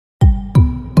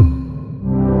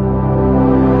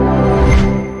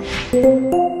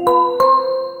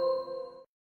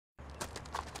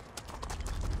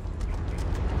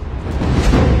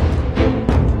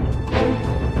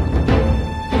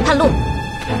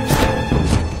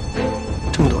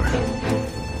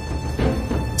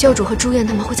教主和朱燕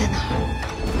他们会在哪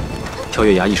儿？跳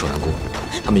月崖易守难攻，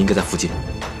他们应该在附近。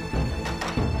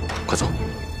快走，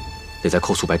得在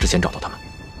寇素白之前找到他们。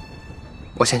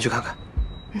我先去看看。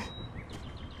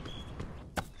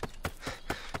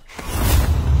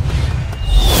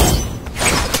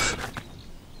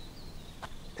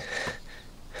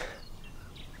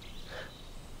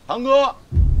堂哥。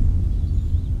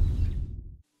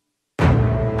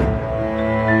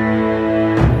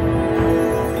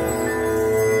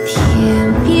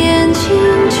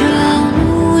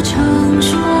 成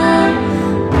双，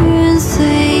云随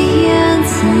燕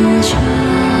子长。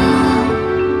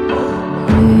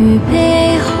玉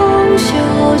背红袖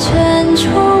枕重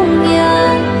阳，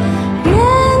人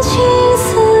情似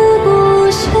故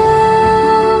乡。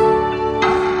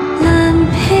蓝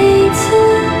佩子，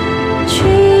菊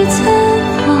怎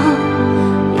黄？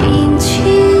阴晴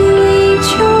里酒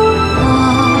忘。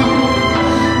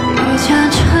渔家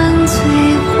沉醉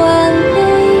换悲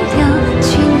凉，情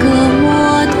歌莫。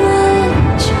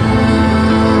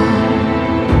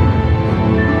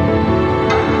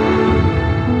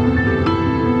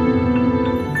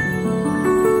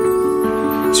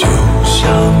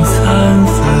 残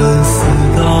粉丝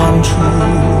当初，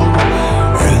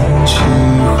人情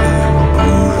恨不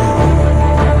入。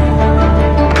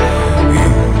云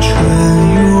春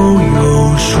悠悠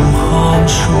数行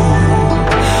书，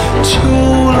秋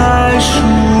来树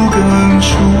根除。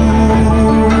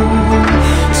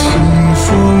清风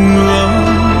冷，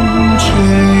春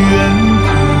远古，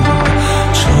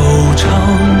惆怅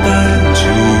待旧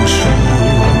书。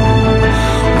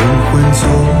灵魂总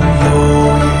有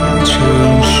一程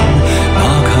序。 那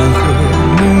坎坷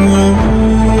梦。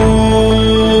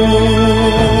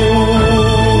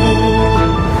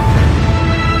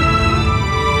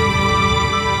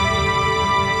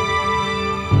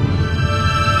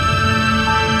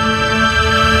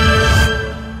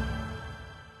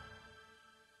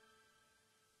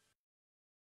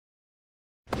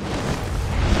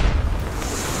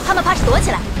他们怕是躲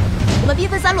起来，我们兵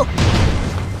分三路。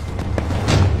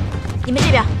你们这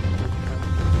边，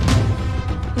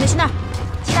你们去那儿。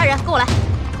 其他人跟我来。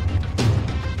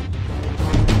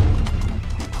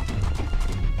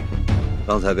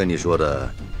刚才跟你说的，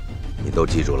你都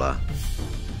记住了？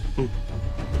嗯。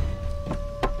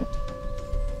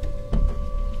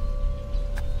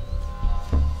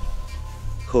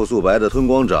寇素白的吞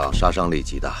光掌杀伤力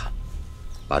极大，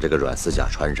把这个软丝甲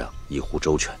穿上，一护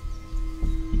周全。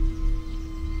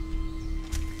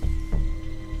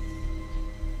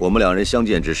我们两人相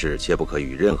见之事，切不可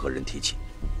与任何人提起。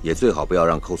 也最好不要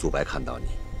让寇素白看到你。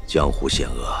江湖险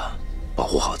恶，保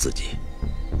护好自己。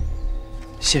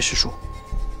谢师叔。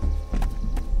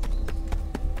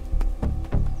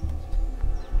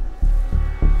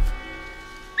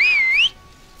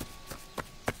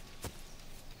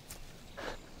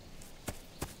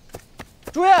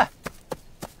朱燕，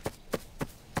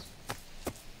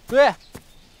朱燕，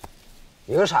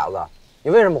你个傻子，你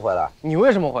为什么回来？你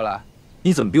为什么回来？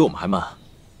你怎么比我们还慢？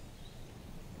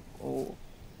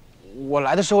 我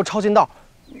来的时候抄近道，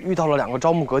遇到了2个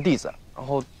招募阁弟子，然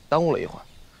后耽误了一会儿，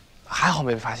还好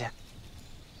没被发现。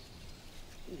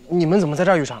你们怎么在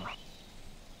这儿遇上了？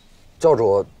教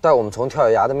主带我们从跳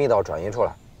跃崖的密道转移出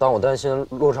来，当我担心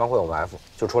路上会有埋伏，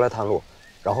就出来探路，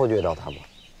然后就遇到他们了。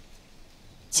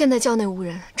现在教内无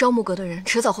人，招募阁的人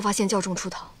迟早会发现教众出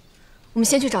逃。我们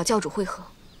先去找教主会合，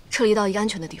撤离到一个安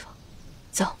全的地方。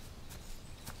走。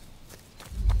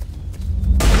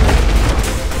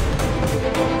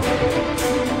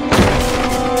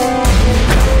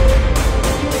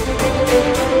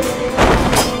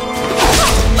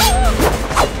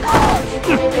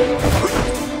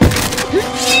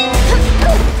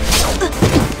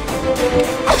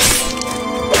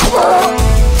 啊！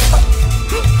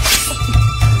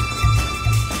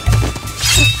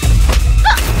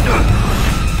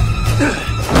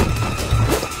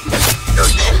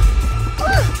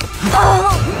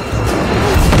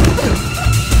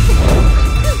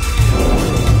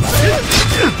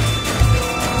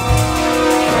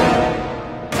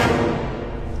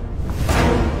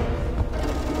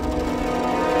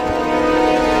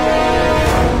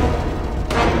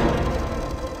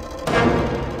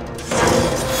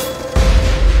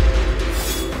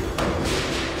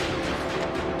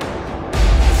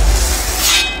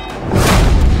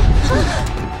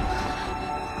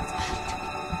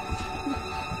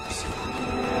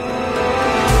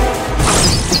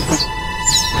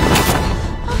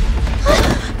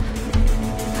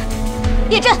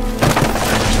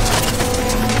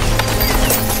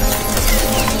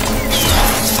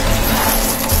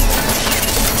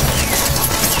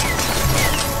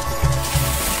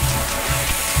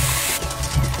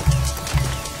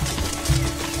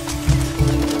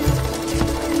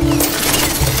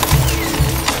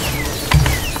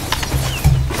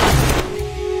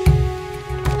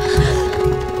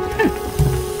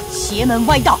邪门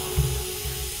歪道。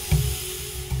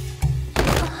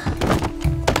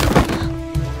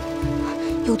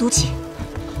有毒气。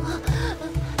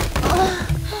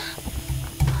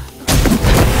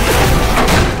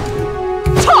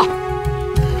撤！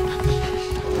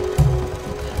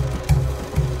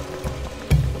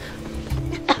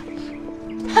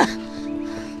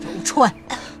周川，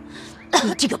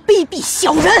你这个卑鄙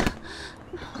小人！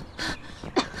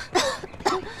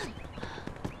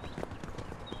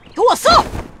给我搜！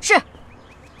是。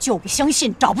就不相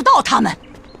信找不到他们。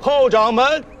后掌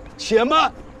门，且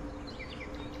慢。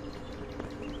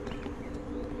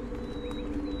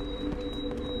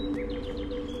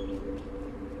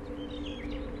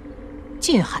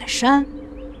晋海山，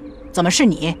怎么是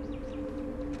你？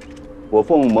我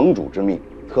奉盟主之命，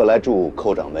特来助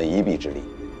寇掌门一臂之力。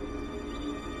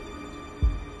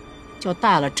就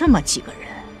带了这么几个人，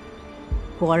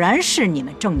果然是你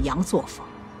们正阳作风。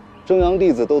正阳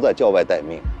弟子都在教外待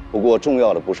命，不过重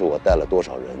要的不是我带了多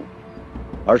少人，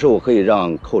而是我可以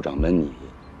让寇掌门你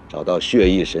找到血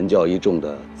翼神教一众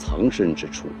的藏身之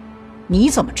处。你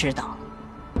怎么知道？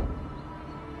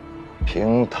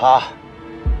凭他。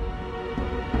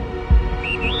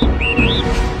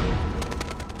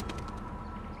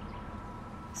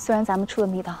虽然咱们出了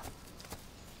密道，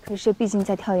可是这毕竟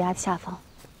在跳崖的下方，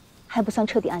还不算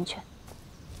彻底安全。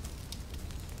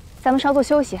咱们稍作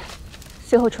休息，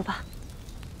随后出发。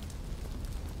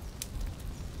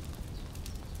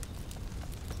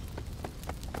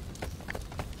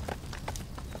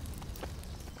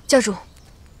教主，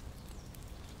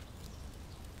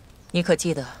你可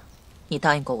记得你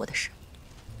答应过我的事？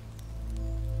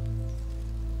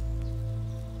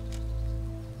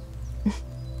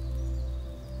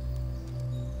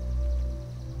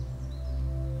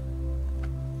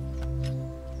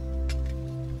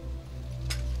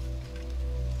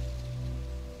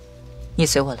你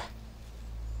随我来。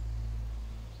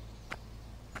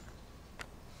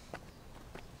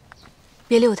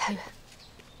别离我太远。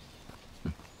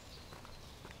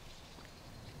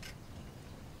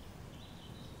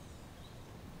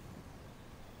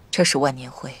这是万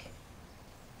年灰，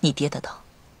你爹的刀。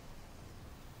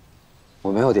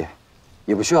我没有爹，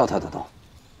也不需要他的刀。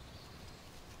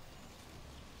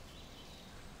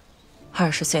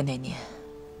 20岁那年，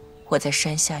我在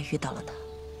山下遇到了他。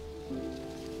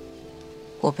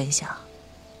我本想，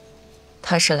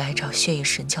他是来找血翼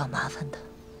神教麻烦的，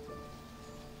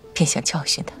便想教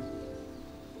训他。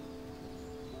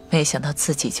没想到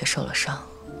自己却受了伤。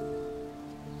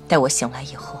待我醒来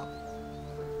以后，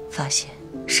发现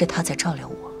是他在照料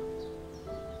我。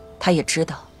他也知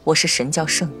道我是神教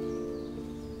圣女，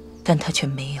但他却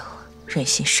没有忍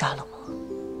心杀了我。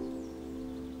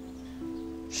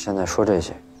 现在说这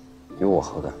些，与我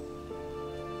何干？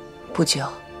不久，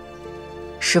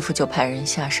师父就派人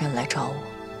下山来找我，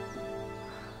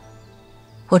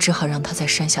我只好让他在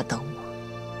山下等我。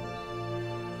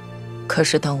可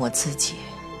是当我自己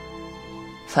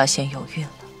发现有孕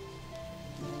了，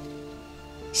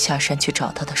下山去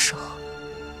找他的时候，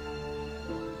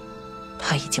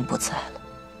他已经不在了。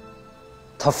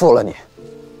他负了你。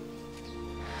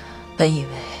本以为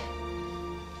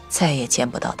再也见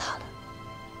不到他了。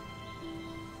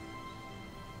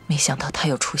 没想到他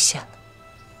又出现了。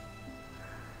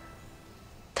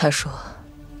他说，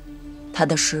他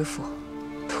的师父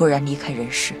突然离开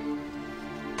人世，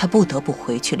他不得不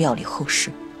回去料理后事。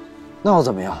那又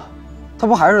怎么样？他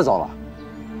不还是走了？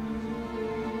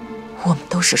我们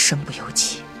都是身不由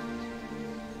己。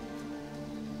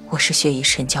我是血翼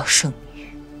神教圣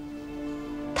女，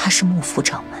他是幕府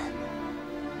掌门。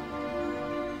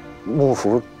幕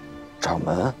府掌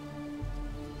门？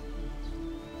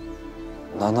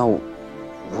 难道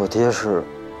我爹是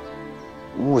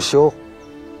木修？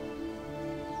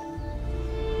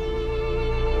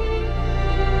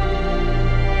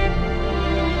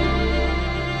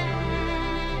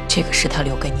这个是他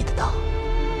留给你的刀。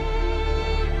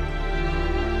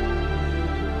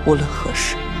无论何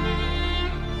时，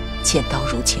见刀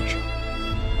如见人。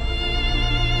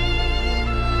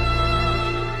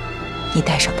你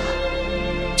带上它，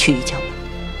去玉江吧。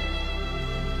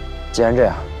既然这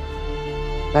样。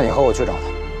 那你和我去找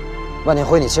他，万年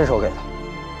灰你亲手给他。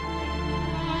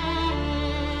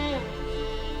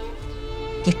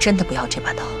你真的不要这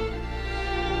把刀？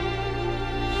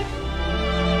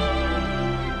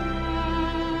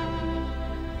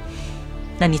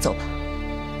那你走吧，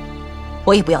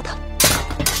我也不要他了。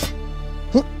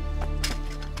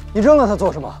你扔了他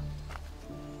做什么？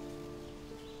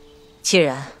既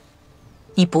然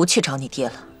你不去找你爹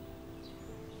了，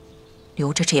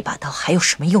留着这把刀还有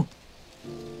什么用？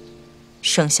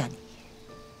 生下你，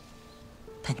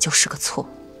本就是个错误。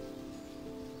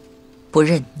不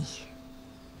认你，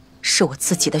是我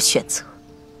自己的选择。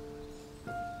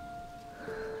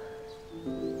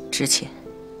之前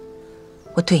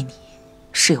我对你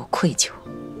是有愧疚，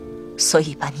所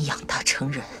以把你养大成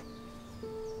人，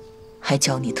还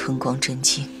教你吞光真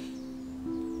经。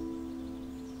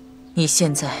你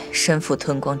现在身负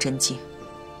吞光真经，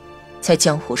在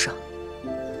江湖上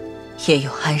也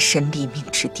有安身立命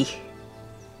之地，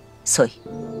所以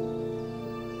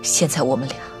现在我们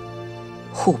俩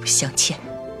互不相欠。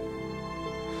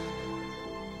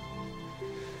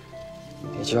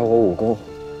你教我武功，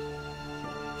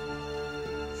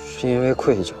是因为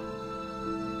愧疚。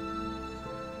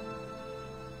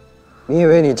你以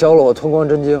为你教了我吞光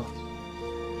真经，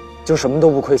就什么都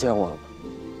不亏欠我了吗？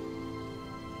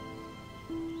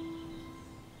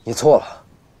你错了，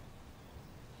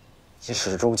你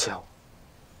始终欠我，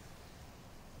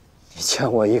你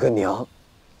欠我一个娘。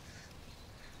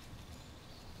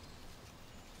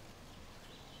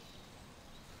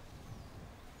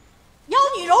妖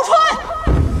女柔春，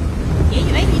你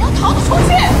以为你能逃得出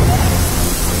去？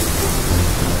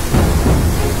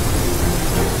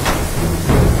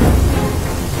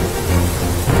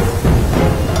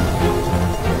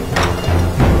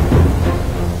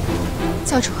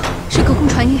教主，是隔空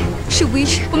传音，事不宜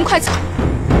迟，我们快走。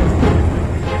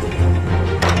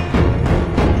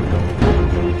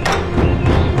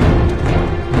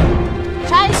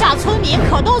山下村民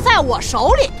可都在我手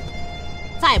里，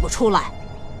再不出来，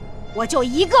我就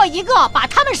一个一个把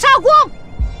他们杀光。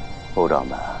寇掌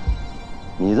门，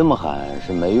你这么喊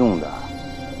是没用的。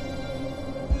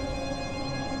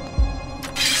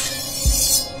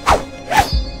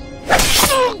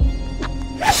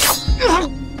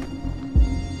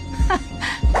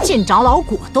晋长老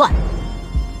果断。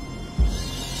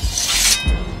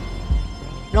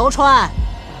柔川，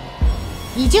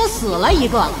已经死了一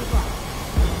个了，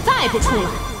再不出来，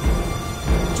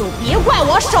就别怪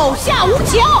我手下无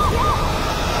情。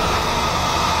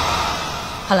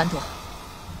阿兰多，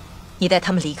你带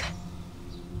他们离开。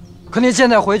可你现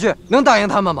在回去能答应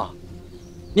他们吗？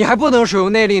你还不能使用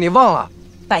内力，你忘了？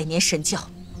百年神教，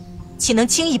岂能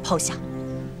轻易抛下？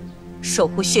守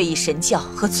护血翼神教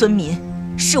和村民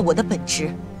是我的本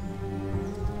职。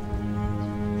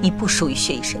你不属于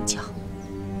血翼神教，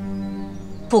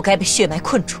不该被血脉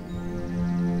困住。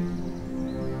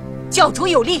教主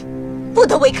有令，不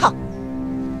得违抗。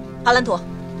阿兰朵，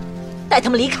带他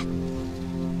们离开。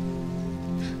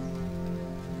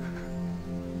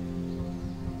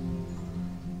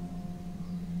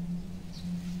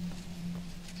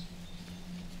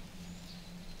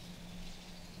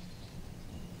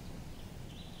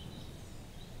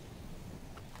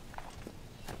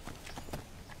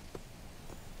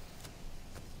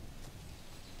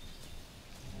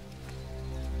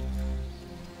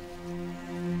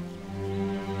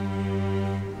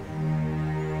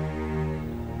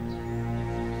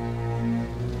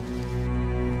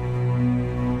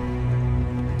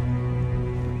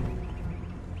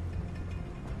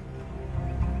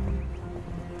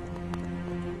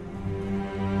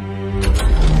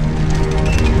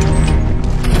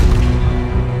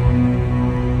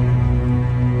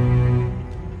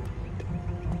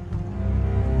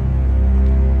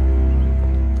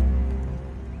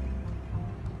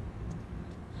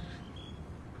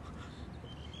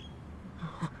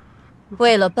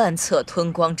为了半册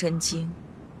吞光真经，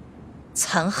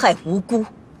残害无辜，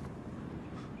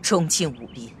中进武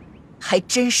林还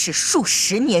真是数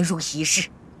十年如一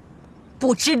日，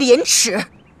不知廉耻！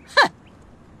哼，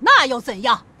那又怎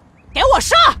样？给我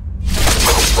杀！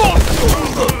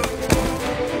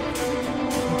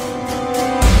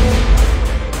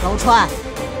柔川，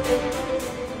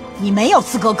你没有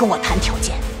资格跟我谈条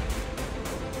件。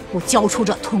不交出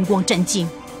这吞光真经，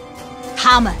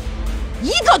他们一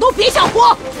个都别想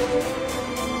活！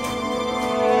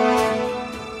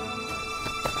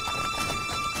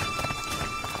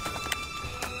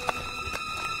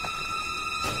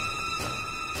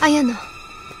阿燕呢？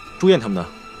朱燕他们呢？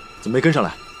怎么没跟上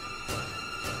来？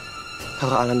他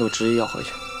和阿兰朵执意要回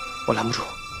去，我拦不住。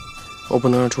我不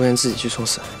能让朱燕自己去送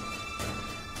死，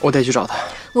我得去找他。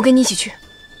我跟你一起去。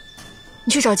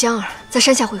你去找江儿，在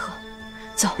山下会合。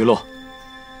走。云落，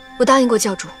我答应过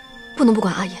教主，不能不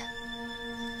管阿燕。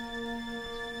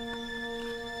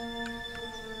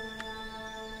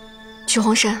去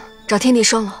红山找天地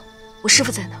双老，我师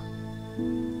父在那儿。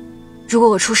如果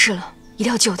我出事了，一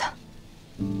定要救他。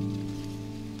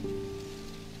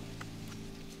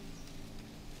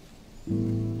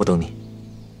我等你。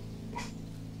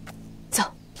走。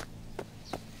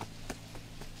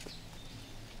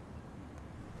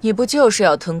你不就是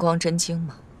要吞光真经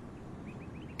吗？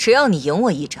只要你赢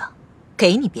我一掌，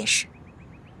给你便是。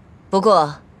不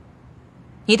过，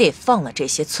你得放了这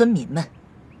些村民们。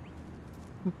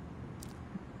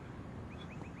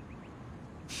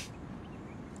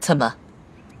怎么？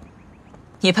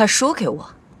你怕输给我？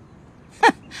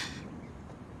哼，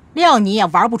料你也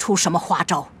玩不出什么花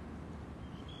招。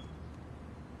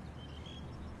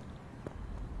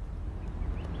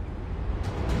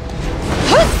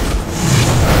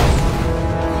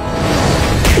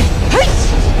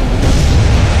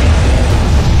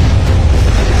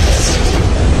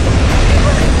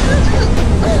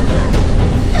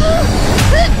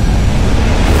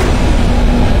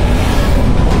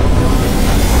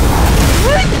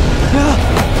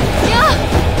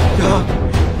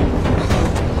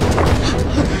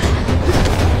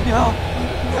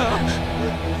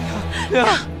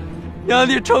娘，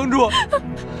你撑住！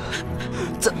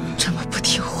怎么这么不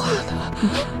听话呢？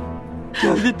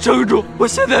娘，你撑住！我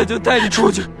现在就带你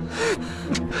出去。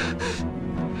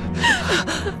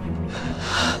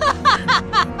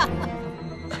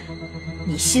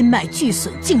你心脉俱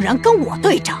损，竟然跟我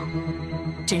对仗，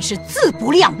真是自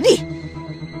不量力！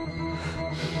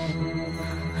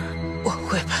我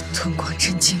会把吞光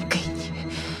真经给你，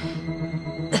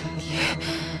但你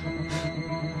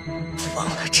放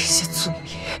了这些村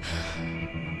民。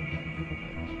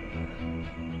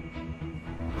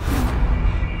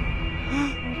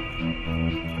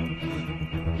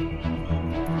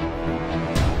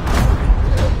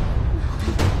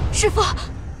师父，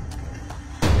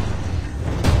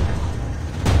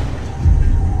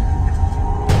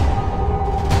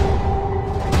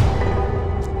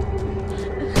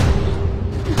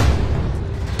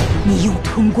你用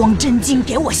吞光真经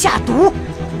给我下毒，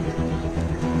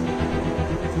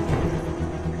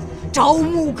招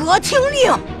募阁听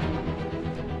令，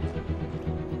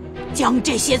将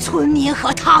这些村民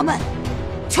和他们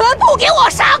全部给我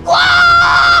杀光！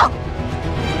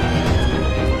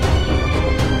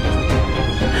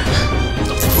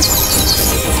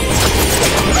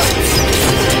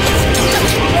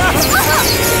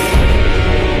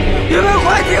你们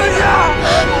快停下！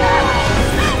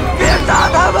别打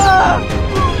他们！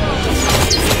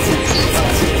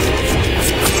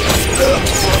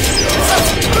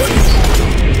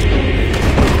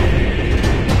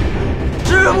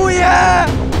知母爷！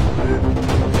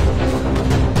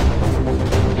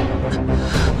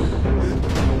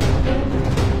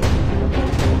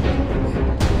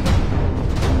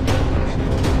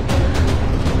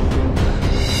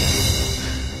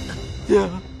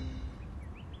娘。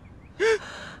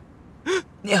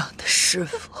娘的师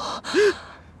父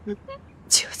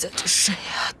就在这山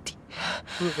崖底，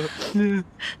你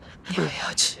们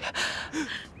要去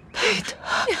陪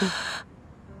他。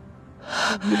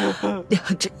娘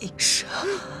这一生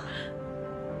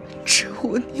只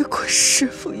忤逆过师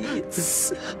父一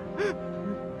次，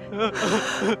那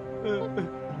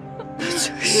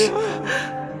就是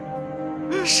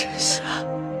生下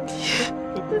你。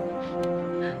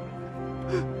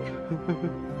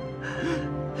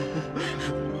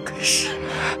可是，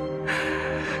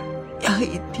娘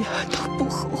一点都不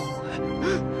后悔。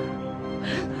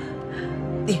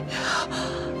你要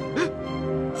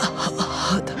好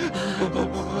好的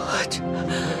活着，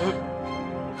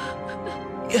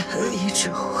远离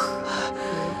这祸，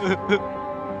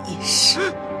一生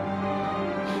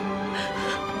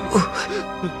不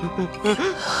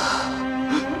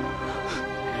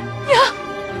娘。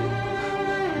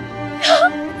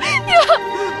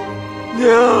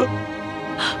娘，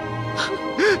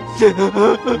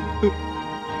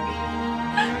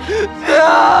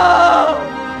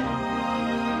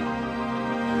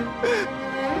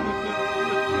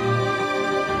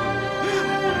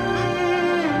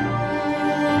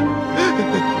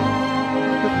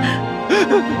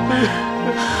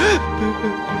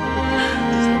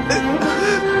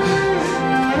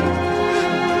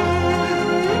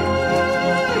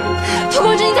吞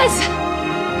光真经在此，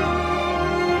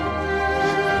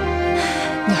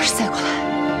你要是再过来，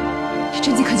这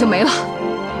真经可就没了。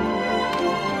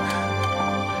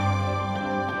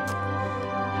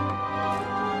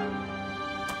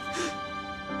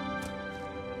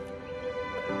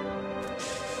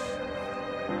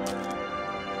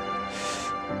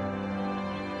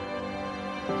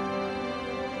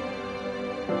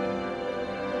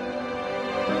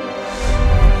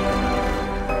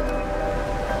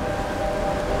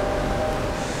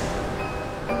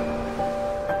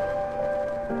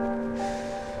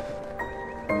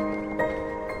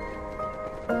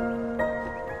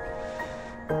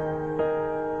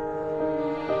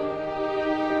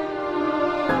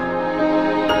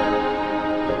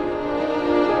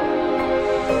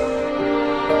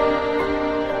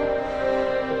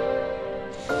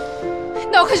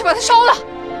要快去把它烧了！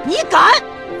你敢？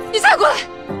你再过来！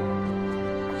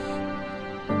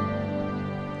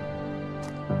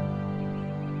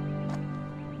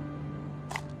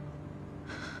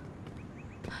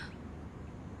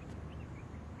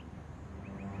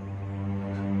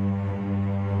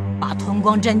把吞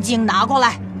光真经拿过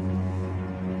来。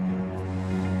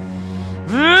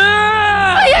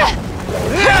大爷！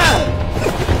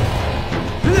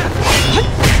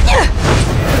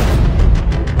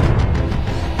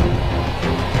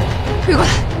别过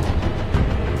来！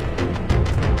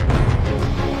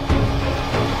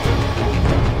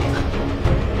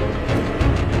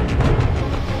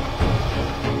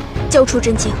交出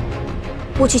真经，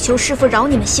我去求师父饶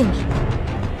你们性命。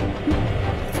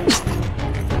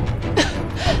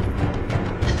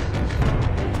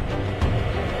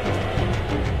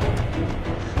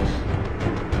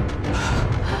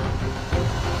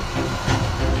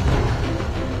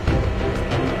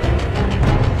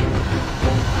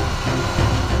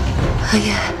阿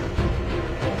爷，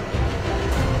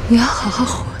你要好好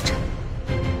活着。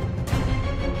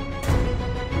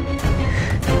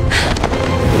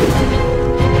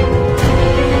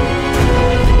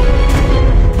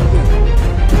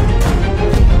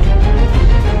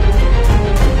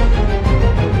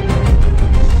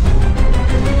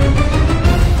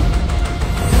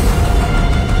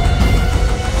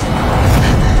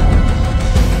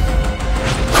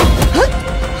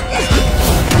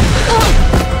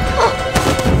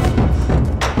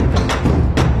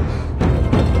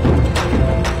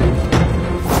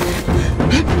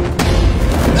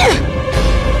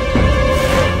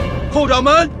寇掌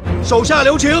门，手下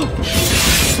留情。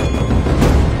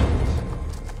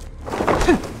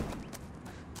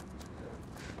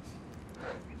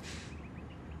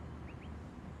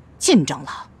靳长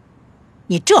老，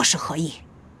你这是何意？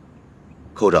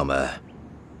寇掌门，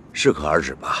适可而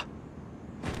止吧。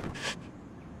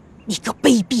你个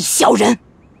卑鄙小人！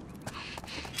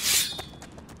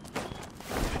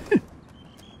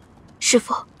师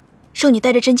父，受你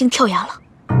带着真经跳崖了。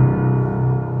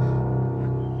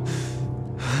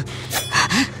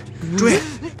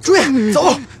追，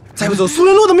走！再不走，苏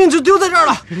林洛的命就丢在这儿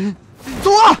了。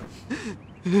走啊！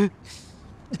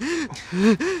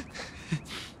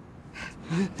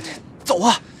走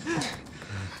啊！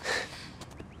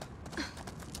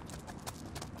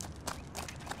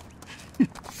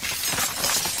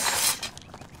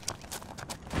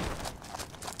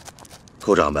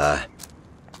寇掌门，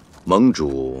盟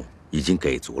主已经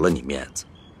给足了你面子，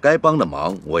该帮的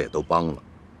忙我也都帮了，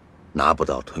拿不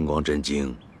到吞光真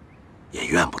经，也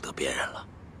怨不得别人了。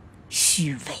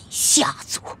虚伪下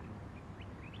作！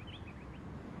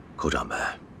寇掌门，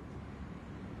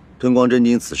吞光真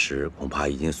经此时恐怕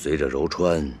已经随着柔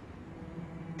川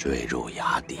坠入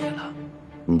崖底了，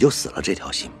你就死了这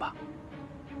条心吧。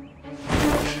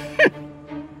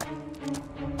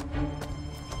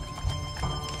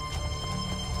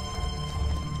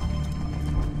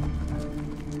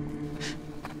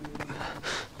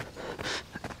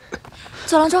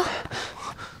左郎中，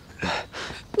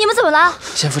你们怎么了？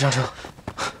先扶上车。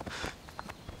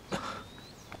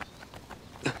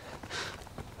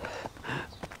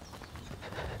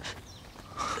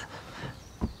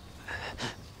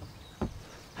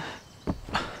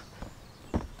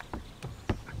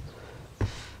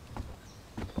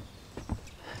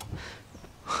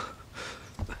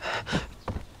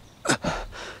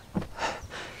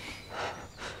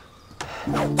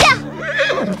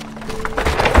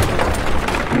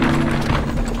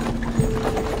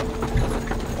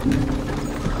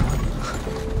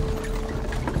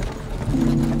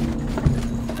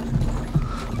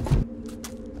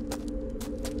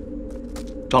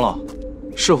长老，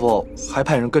是否还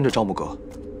派人跟着招木阁？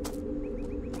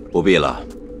不必了，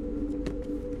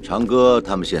长歌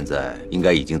他们现在应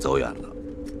该已经走远了。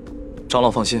长老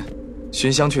放心，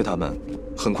寻香雀他们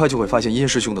很快就会发现殷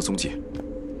师兄的踪迹。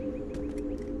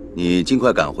你尽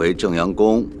快赶回正阳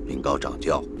宫禀告掌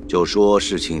教，就说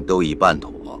事情都已办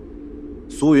妥，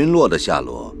苏云洛的下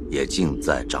落也尽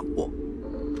在掌握。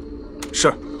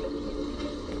是。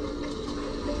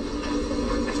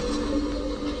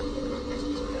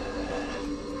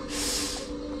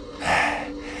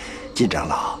靳长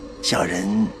老，小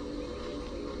人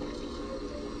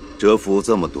蛰伏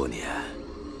这么多年，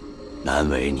难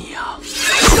为你啊！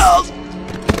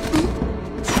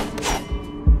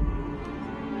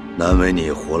难为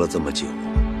你活了这么久，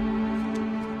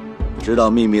知道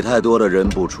秘密太多的人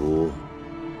不除，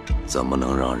怎么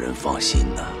能让人放心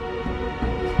呢？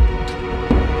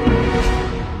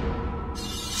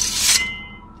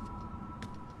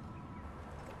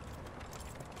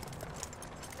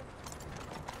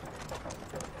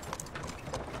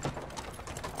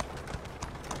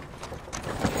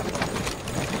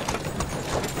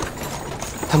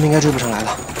他们应该追不上来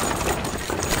了。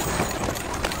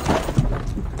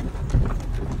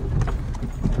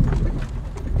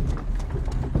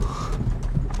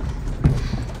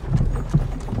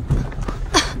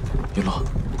云洛，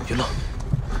云洛，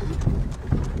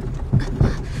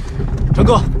张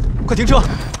哥，快停车！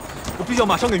我必须要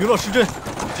马上给云洛施针。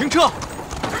停车！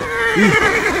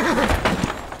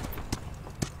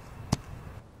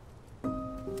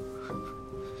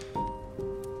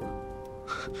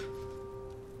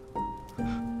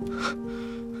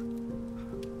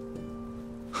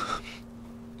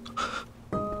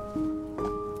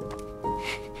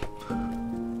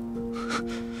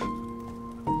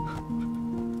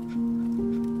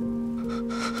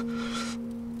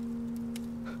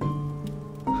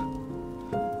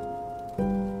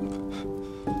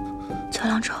乔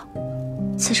郎中，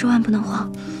此事万不能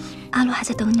慌，阿洛还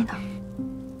在等你呢。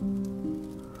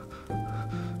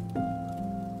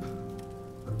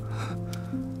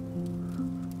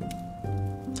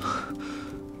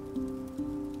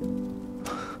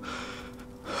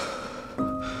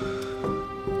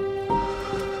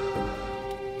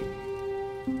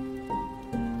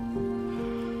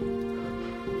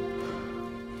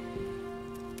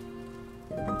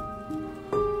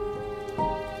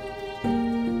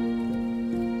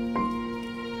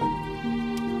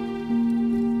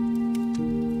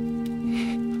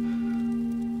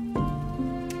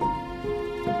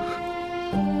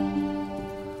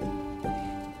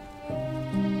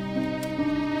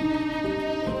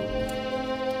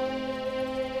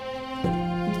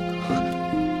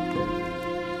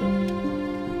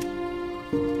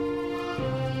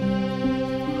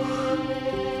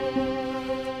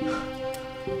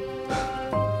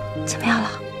怎么样了？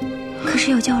可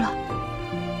是有救了？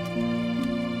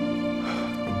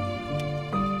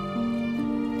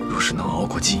若是能熬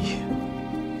过今夜，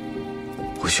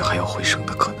或许还有回生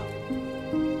的可能。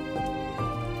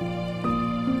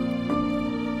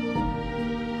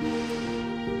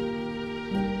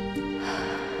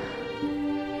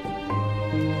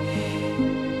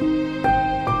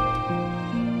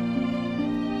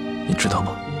你知道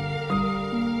吗？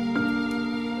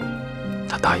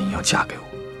她答应要嫁给我。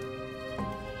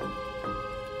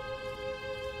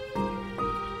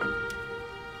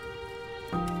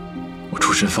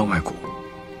出身方外国，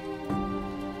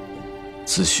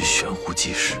自诩悬壶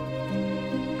济世，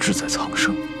志在苍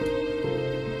生。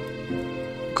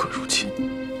可如今，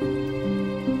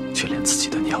却连自己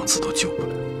的娘子都救不来。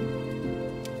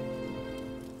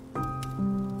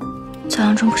乔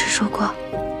郎中不是说过，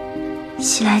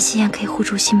西兰西燕可以护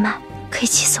住心脉，可以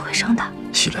起死回生的。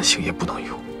西兰星也不能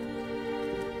用。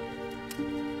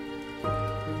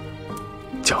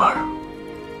江儿，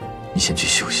你先去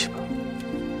休息吧。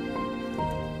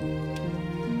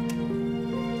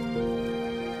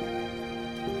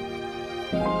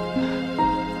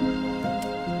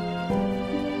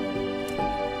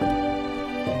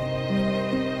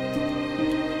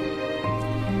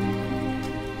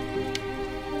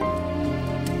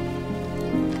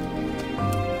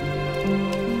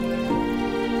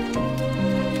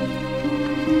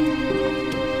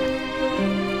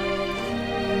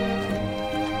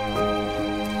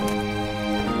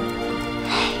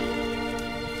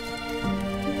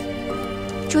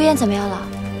朱燕怎么样了？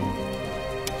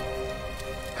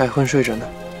还昏睡着呢。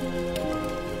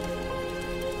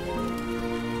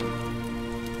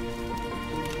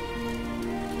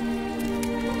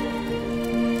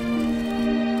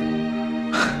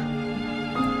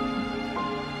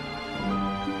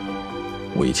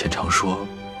我以前常说，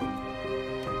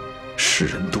世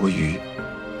人多愚，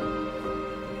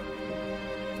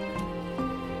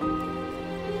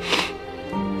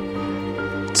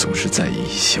总是在意一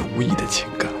些无意的情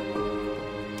感，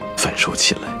反受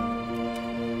起来。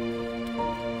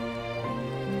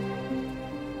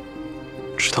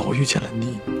直到我遇见了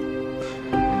你，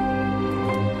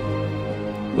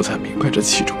我才明白这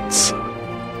其中刺。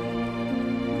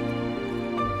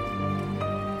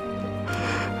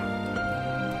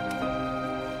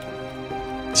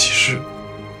其实，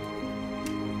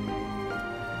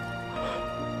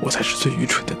我才是最愚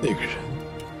蠢的那个人。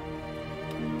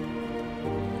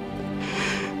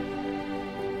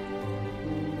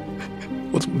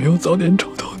我怎么没有早点找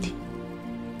到你？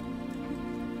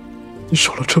你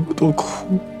受了这么多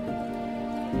苦，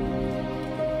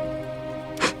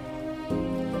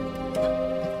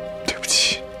对不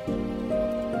起。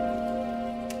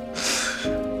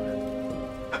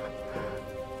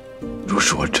若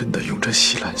是我真的用这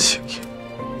西兰星液，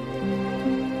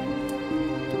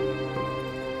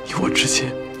你我之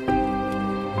间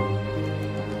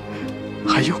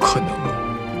还有可能吗？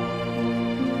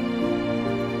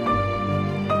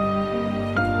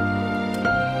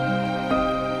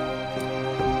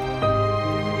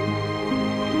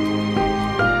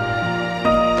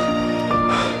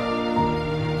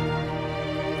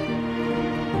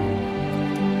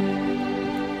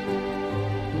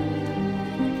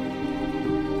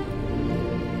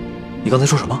刚才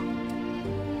说什么？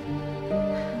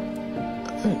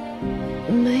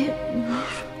没说。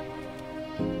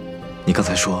你刚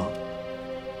才说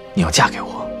你要嫁给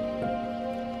我，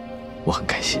我很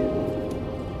开心。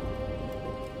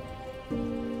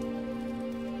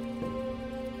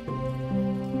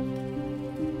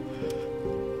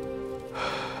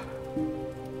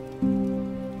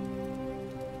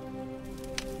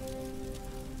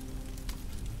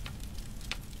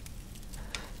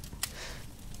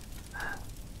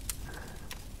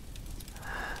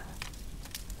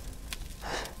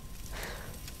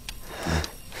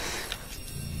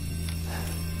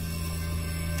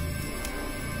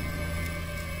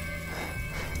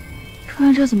突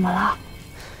然这怎么了？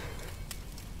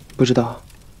不知道，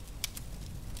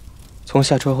从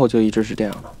下车后就一直是这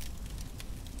样的。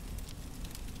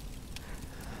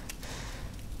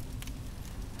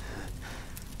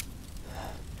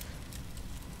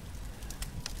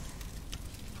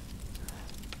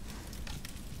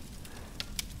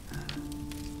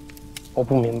我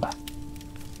不明白，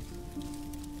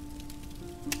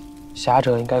侠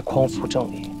者应该匡扶正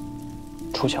义，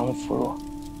锄强扶弱。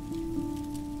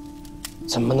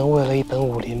怎么能为了一本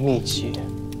武林秘籍，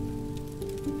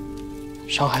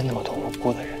伤害那么多无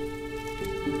辜的人？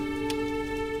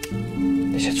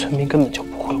那些村民根本就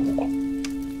不会无功。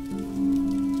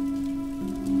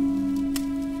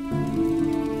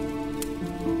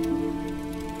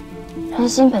人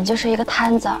心本就是一个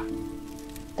贪字儿，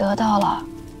得到了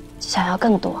就想要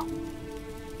更多，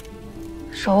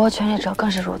手握权力者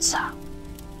更是如此啊。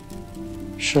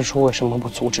师叔为什么不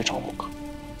阻止赵牧哥？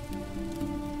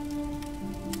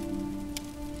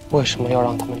为什么要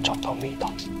让他们找到密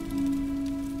道，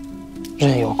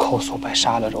任由寇素白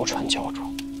杀了柔川教主？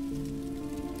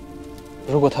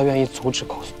如果他愿意阻止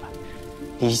寇素白，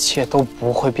一切都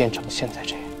不会变成现在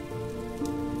这样。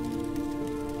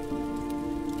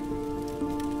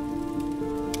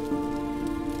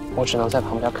我只能在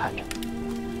旁边看着，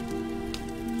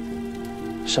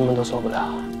什么都做不了。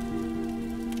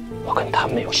我跟他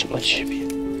们有什么区别？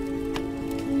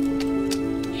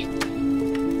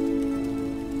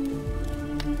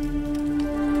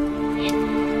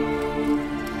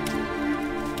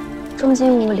中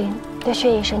今武林对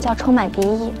血液神教充满敌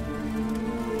意，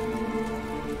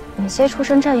你虽出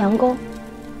身战阳宫，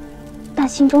但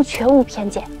心中绝无偏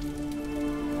见，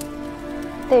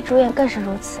对朱颜更是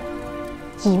如此，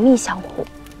以密相护。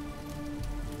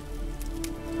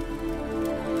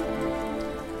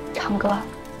长歌，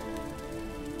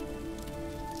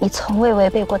你从未违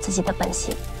背过自己的本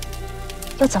心，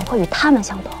又怎会与他们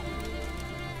相同？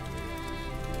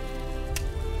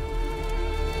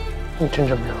你真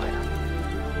这么认为的？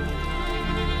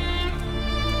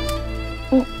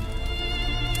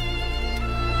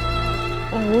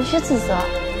你无需自责，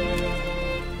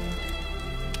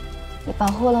你保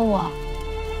护了我，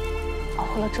保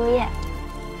护了朱颜，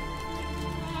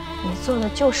你做的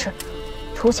就是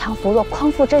锄强扶弱、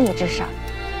匡扶正义之事，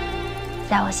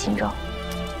在我心中，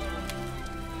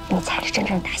你才是真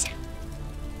正的大侠。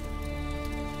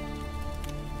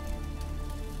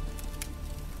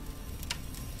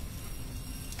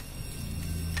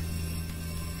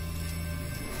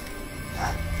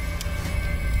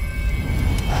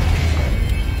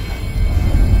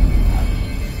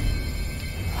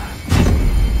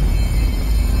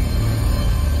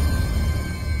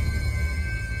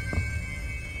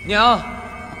娘，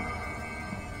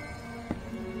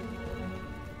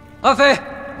阿飞，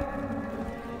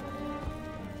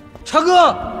长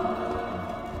哥，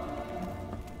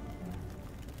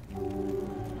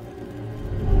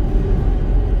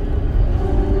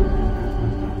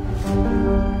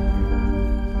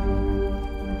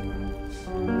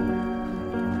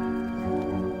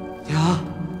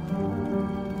娘。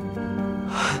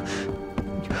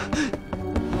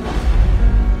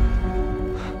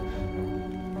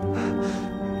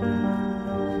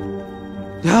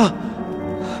娘，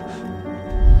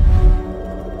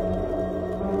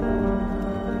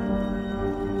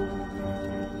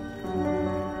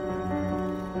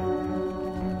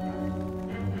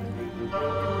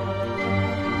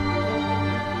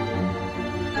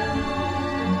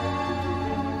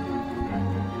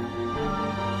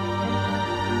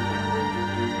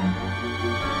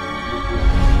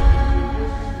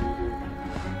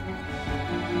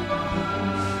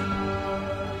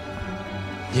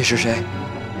你是谁？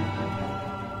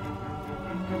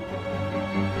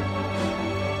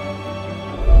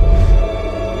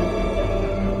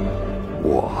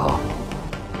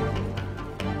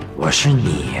我是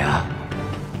你呀。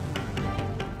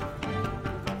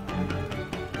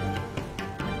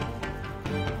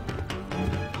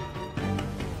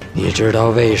你知道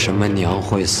为什么娘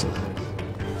会死，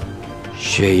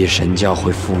血翼神教会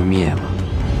覆灭吗？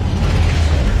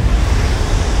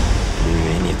因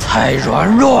为你太软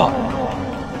弱。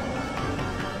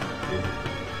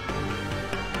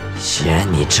既然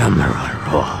你这么软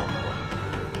弱，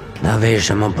那为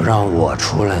什么不让我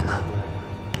出来呢？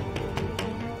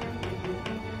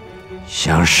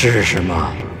想试试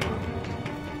吗？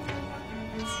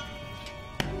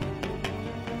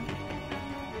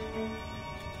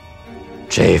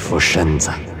这副身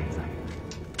子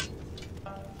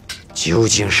究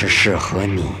竟是适合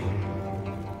你，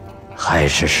还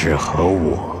是适合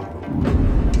我？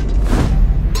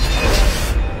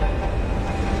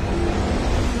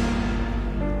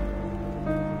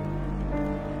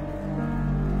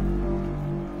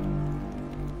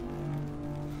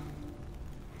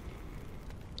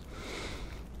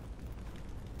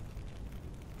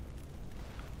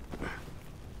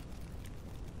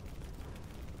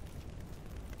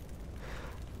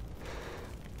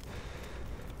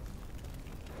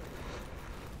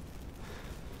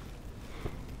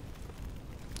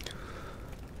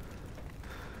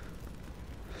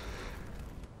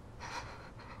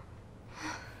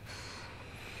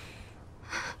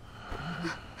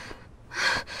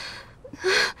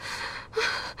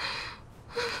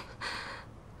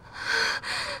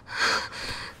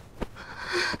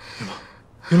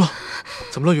云落，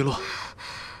怎么了？云落，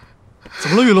怎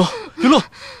么了？云落，云落，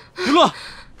云落！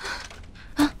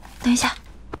啊，等一下，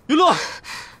云落，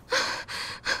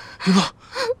云落，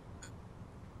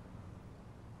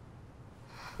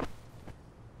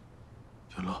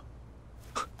云落，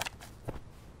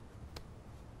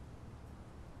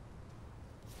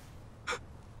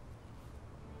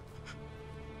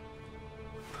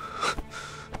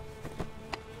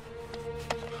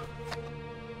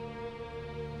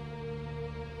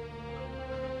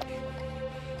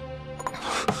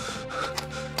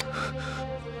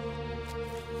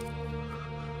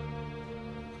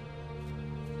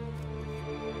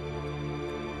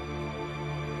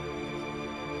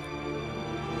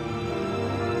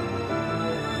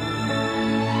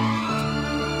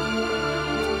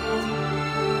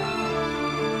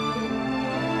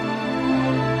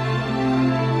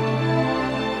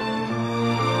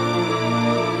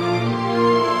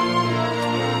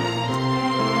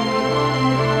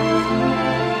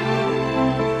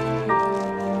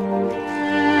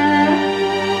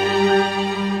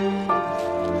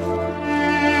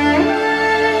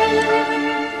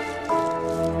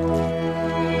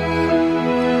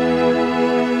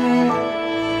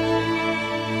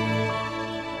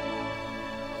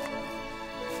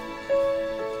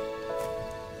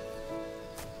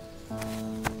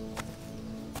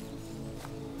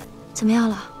怎么样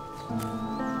了？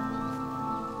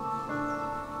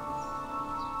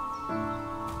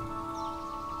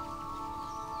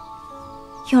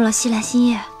用了西兰心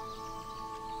液。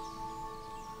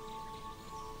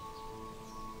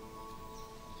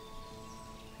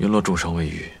云落重伤未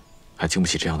愈，还经不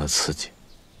起这样的刺激。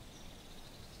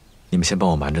你们先帮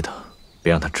我瞒着他，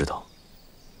别让他知道。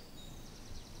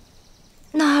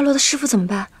那阿罗的师傅怎么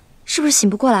办？是不是醒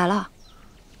不过来了？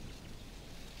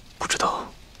不知道。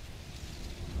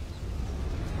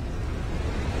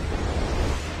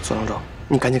左郎中，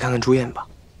你赶紧看看朱燕吧。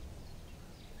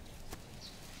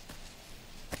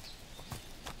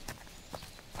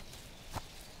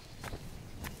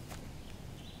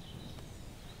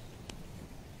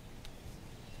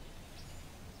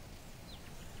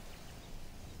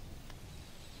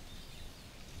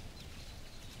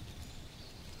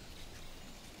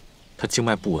他经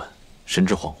脉不稳，神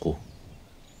志恍惚，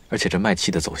而且这脉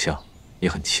气的走向也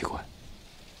很奇怪。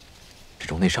这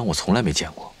种内伤我从来没见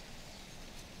过。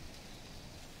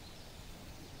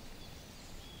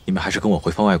你们还是跟我回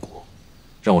方外谷，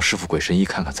让我师父鬼神医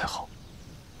看看才好。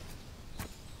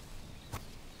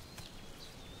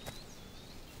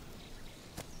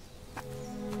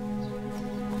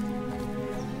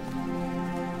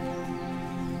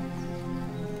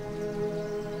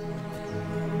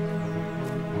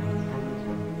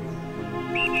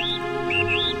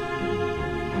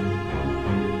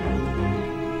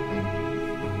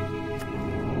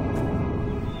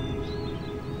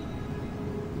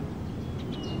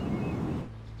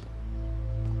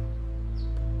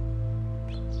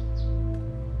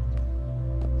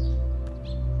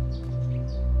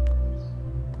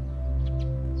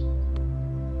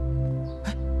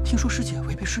听说师姐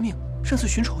违背师命，擅自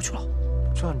寻仇去了。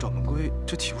这按照门规，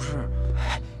这岂不是……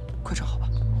哎，快治好吧。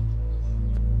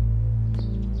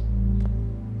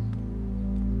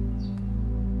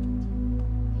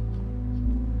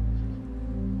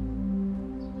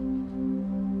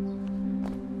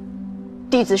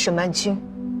弟子沈曼君，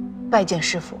拜见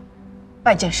师父，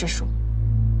拜见师叔。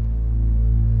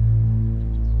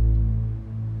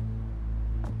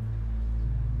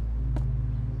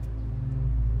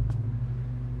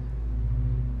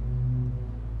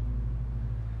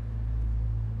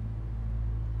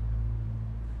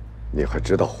你还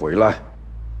知道回来？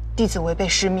弟子违背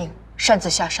师命，擅自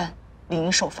下山，理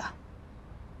应受罚。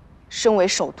身为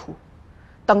首徒，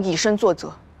当以身作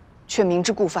则，却明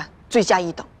知故犯，罪加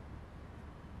一等，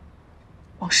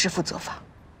望师父责罚。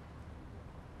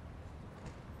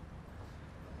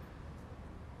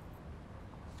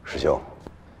师兄，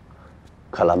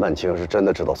看来曼青是真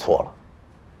的知道错了，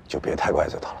就别太怪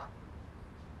罪他了。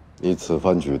你此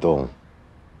番举动，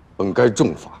本该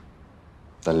重罚，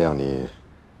但谅你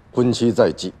婚期在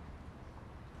即，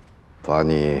罚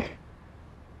你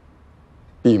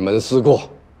闭门思过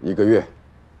1个月。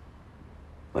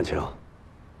曼青，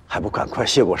还不赶快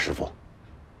谢过师父，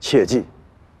切记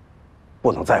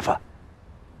不能再犯。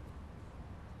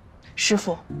师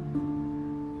父，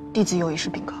弟子有一事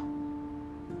禀告。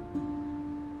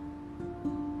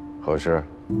何事？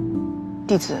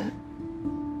弟子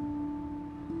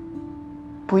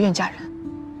不愿嫁人。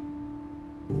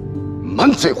满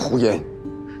嘴胡言！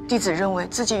弟子认为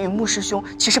自己与穆师兄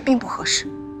其实并不合适。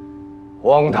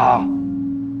荒唐！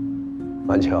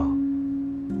曼青，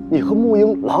你和穆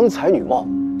英郎才女貌，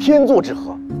天作之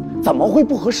合，怎么会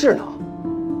不合适呢？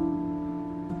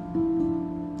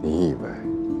你以为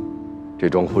这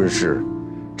桩婚事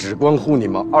只关乎你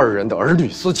们2人的儿女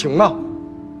私情吗？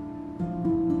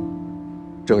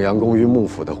正阳宫与幕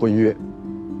府的婚约，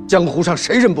江湖上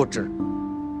谁人不知？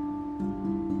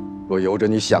若由着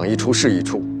你想一出是一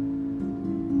出，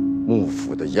幕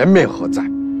府的颜面何在？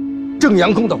正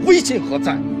阳宫的威信何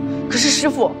在？可是师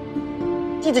父，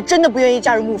弟子真的不愿意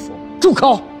嫁入幕府。住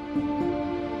口！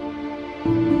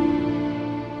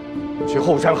去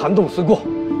后山涵洞思过，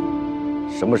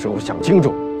什么时候想清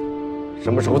楚，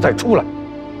什么时候再出来。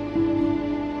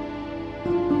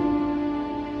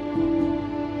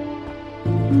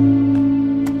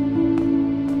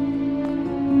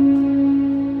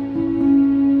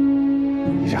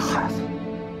你这孩子，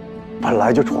本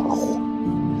来就闯了祸，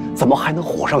怎么还能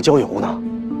火上浇油呢？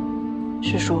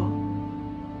师叔，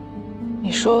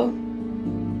你说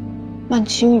曼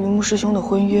青与穆师兄的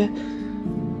婚约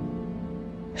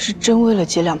是真为了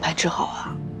结2派之好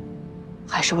啊，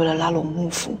还是为了拉拢幕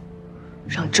府，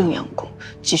让正阳宫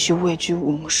继续位居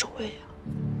武穆首位啊？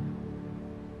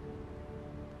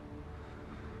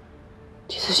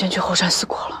弟子先去后山思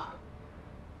过了。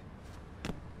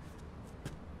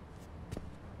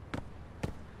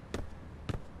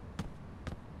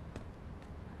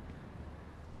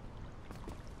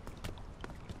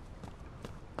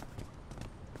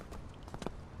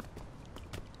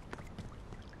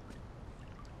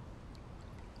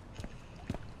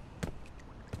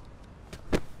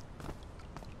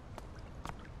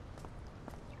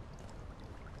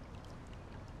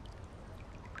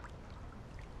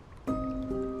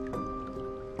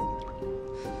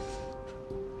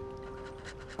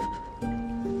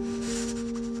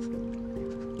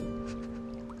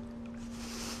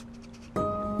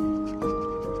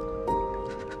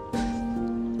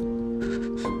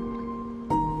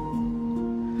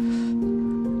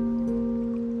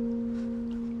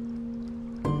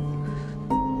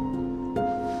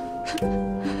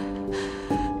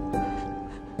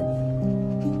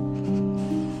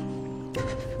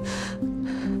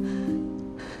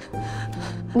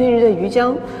那日在余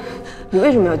江，你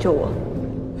为什么要救我？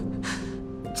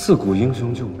自古英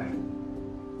雄救美，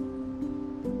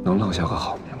能落下个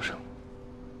好名声，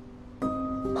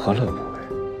何乐不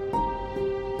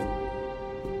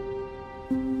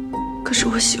为？可是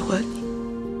我喜欢你。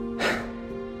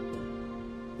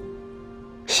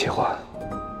喜欢，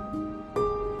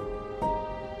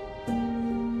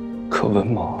可闻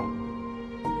某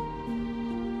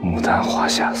牡丹花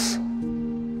下死。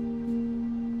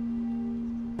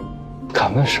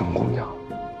敢问沈姑娘，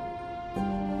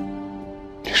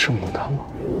你是牡丹吗？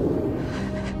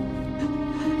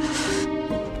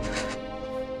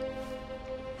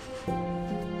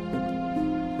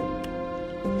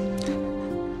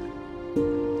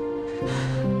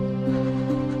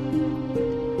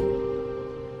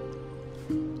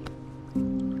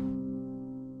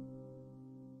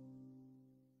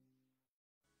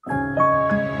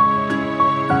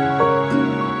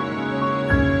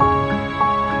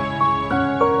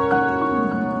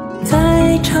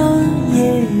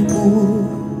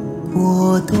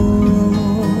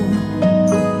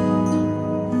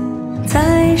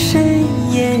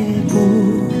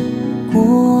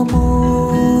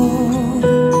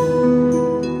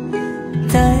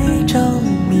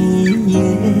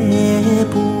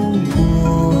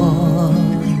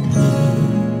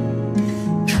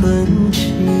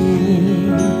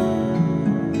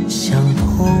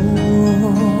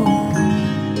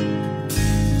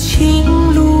情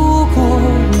路过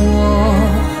我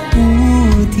无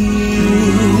敌。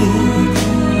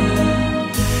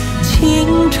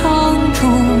情常驻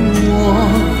我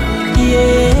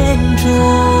眼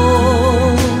中。